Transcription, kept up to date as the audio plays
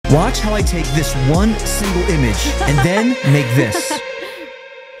Watch how I take this one single image and then make this.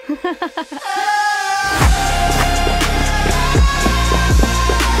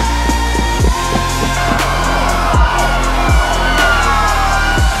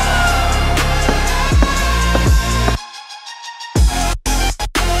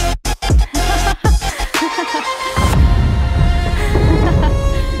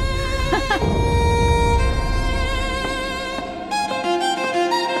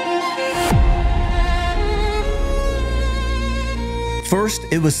 First,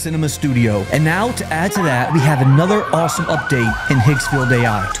 it was Cinema Studio, and now to add to that, we have another awesome update in Higgsfield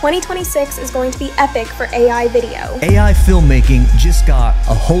AI. 2026 is going to be epic for AI video. AI filmmaking just got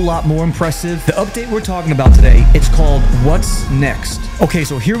a whole lot more impressive. The update we're talking about today, it's called What's Next? Okay,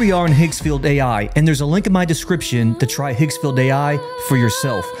 so here we are in Higgsfield AI, and there's a link in my description to try Higgsfield AI for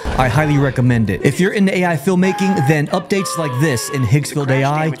yourself. I highly recommend it. If you're into AI filmmaking, then updates like this in Higgsfield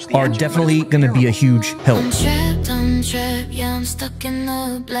AI are definitely going to be a huge help. I'm trapped, yeah, I'm stuck in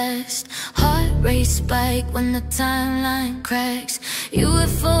the blast. Heart rate spike when the timeline cracks.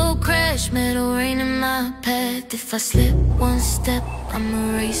 UFO crash, metal rain in my path. If I slip one step, I'm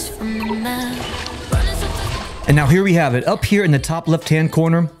erased from the map. And now here we have it. Up here in the top left-hand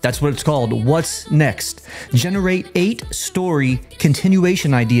corner, that's what it's called. What's next? Generate 8 story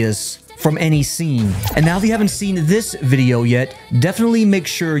continuation ideas from any scene. And now if you haven't seen this video yet, definitely make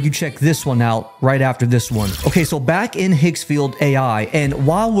sure you check this one out right after this one. Okay, so back in Higgsfield AI, and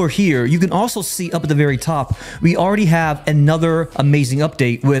while we're here, you can also see up at the very top, we already have another amazing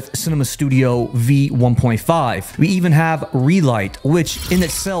update with Cinema Studio V1.5. We even have Relight, which in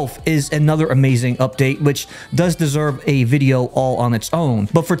itself is another amazing update, which does deserve a video all on its own.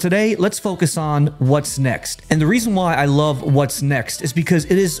 But for today, let's focus on what's next. And the reason why I love what's next is because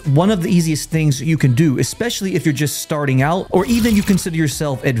it is one of the easiest things you can do, especially if you're just starting out or even you consider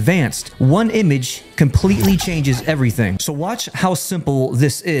yourself advanced. One image completely changes everything. So watch how simple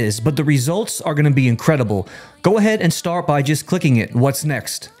this is, but the results are going to be incredible. Go ahead and start by just clicking it. What's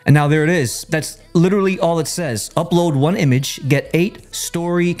next? And now there it is. That's literally all it says. Upload one image, get 8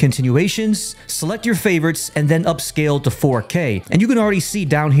 story continuations, select your favorites, and then upscale to 4K. And you can already see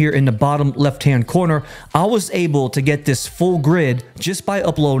down here in the bottom left-hand corner, I was able to get this full grid just by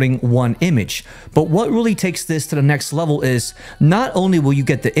uploading one image. But what really takes this to the next level is not only will you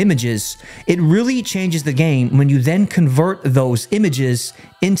get the images, it really changes the game when you then convert those images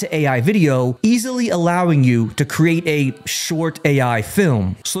into AI video, easily allowing you to create a short AI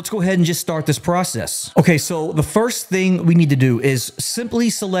film. So let's go ahead and just start this process. Okay, so the first thing we need to do is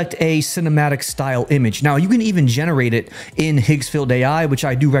simply select a cinematic style image. Now, you can even generate it in Higgsfield AI, which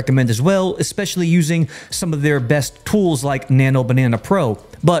I do recommend as well, especially using some of their best tools like Nano Banana Pro.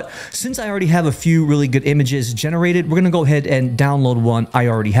 But since I already have a few really good images generated, we're going to go ahead and download one I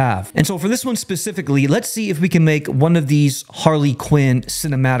already have. And so for this one specifically, let's see if we can make one of these Harley Quinn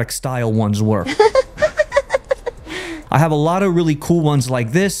cinematic style ones work. I have a lot of really cool ones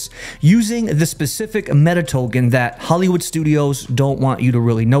like this using the specific meta token that Hollywood studios don't want you to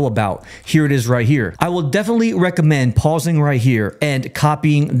really know about. Here it is right here. I will definitely recommend pausing right here and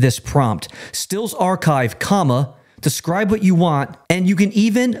copying this prompt. Stills archive, comma, describe what you want, and you can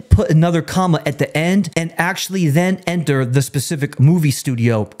even put another comma at the end and actually then enter the specific movie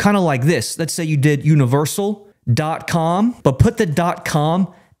studio, kind of like this. Let's say you did universal.com, but put the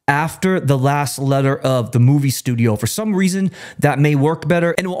 .com after the last letter of the movie studio. For some reason, that may work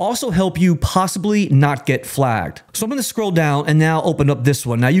better, and it will also help you possibly not get flagged. So I'm going to scroll down and now open up this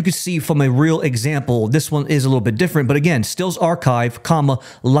one. Now you can see from a real example, this one is a little bit different, but again, stills archive, comma,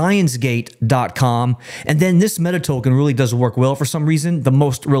 lionsgate.com, and then this meta token really does work well for some reason. The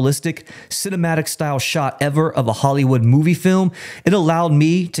most realistic cinematic style shot ever of a Hollywood movie film. It allowed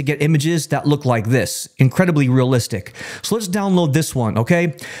me to get images that look like this, incredibly realistic. So let's download this one,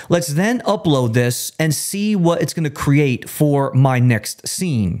 okay? Let's then upload this and see what it's going to create for my next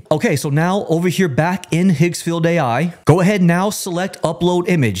scene. Okay, so now over here back in Higgsfield AI, go ahead now select upload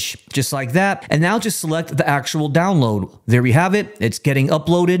image, just like that. And now just select the actual download. There we have it. It's getting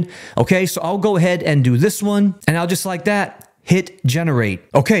uploaded. Okay, so I'll go ahead and do this one. And I'll just like that, hit generate.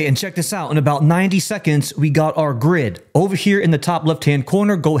 Okay, and check this out. In about 90 seconds, we got our grid. Over here in the top left-hand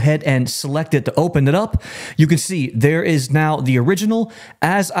corner, go ahead and select it to open it up. You can see there is now the original.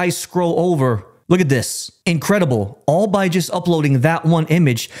 As I scroll over, look at this. Incredible. All by just uploading that one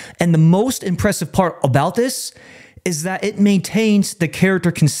image. And the most impressive part about this is that it maintains the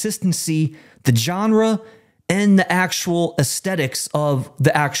character consistency, the genre, and the actual aesthetics of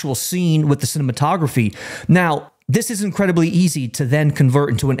the actual scene with the cinematography. Now, this is incredibly easy to then convert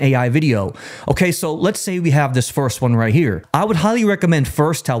into an AI video. Okay, so let's say we have this first one right here. I would highly recommend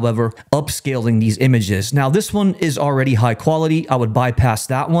first, however, upscaling these images. Now, this one is already high quality. I would bypass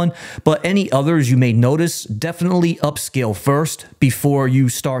that one, but any others you may notice, definitely upscale first before you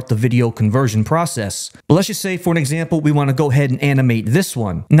start the video conversion process. But let's just say, for an example, we want to go ahead and animate this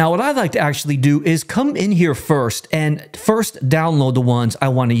one. Now, what I'd like to actually do is come in here first and first download the ones I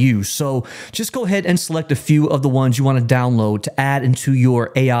want to use. So just go ahead and select a few of the ones you want to download to add into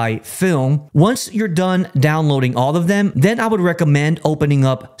your AI film. Once you're done downloading all of them, then I would recommend opening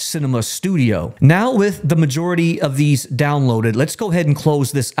up Cinema Studio. Now, with the majority of these downloaded, let's go ahead and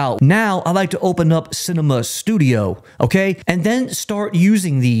close this out. Now, I like to open up Cinema Studio, okay? And then start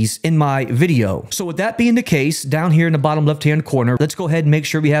using these in my video. So with that being the case, down here in the bottom left-hand corner, let's go ahead and make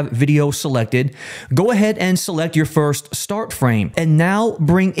sure we have video selected. Go ahead and select your first start frame. And now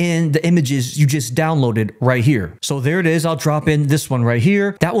bring in the images you just downloaded right here. So there it is. I'll drop in this one right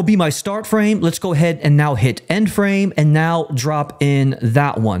here. That will be my start frame. Let's go ahead and now hit end frame and now drop in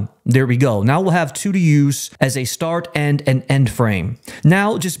that one. There we go. Now we'll have two to use as a start and an end frame.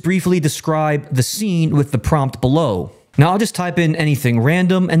 Now just briefly describe the scene with the prompt below. Now I'll just type in anything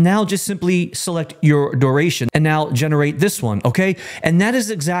random and now just simply select your duration and now generate this one, okay? And that is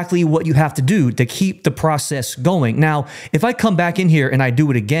exactly what you have to do to keep the process going. Now, if I come back in here and I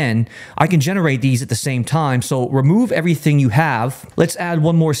do it again, I can generate these at the same time. So remove everything you have. Let's add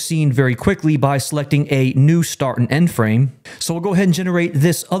one more scene very quickly by selecting a new start and end frame. So we'll go ahead and generate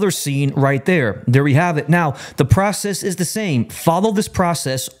this other scene right there. There we have it. Now, the process is the same. Follow this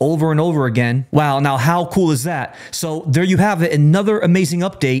process over and over again. Wow, now how cool is that? So there you have it, another amazing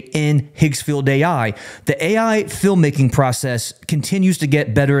update in Higgsfield AI. The AI filmmaking process continues to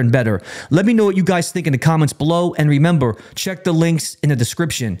get better and better. Let me know what you guys think in the comments below, and remember, check the links in the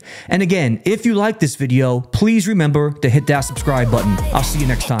description. And again, if you like this video, please remember to hit that subscribe button. I'll see you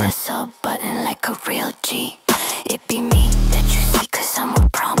next time. Hit the sub button like a real G. It be me that you see, cause I'm a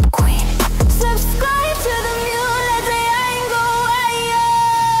prom queen. Subscribe to the mule, let the angle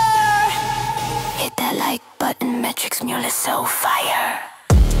higher. Hit that like button, metrics mule is so fire.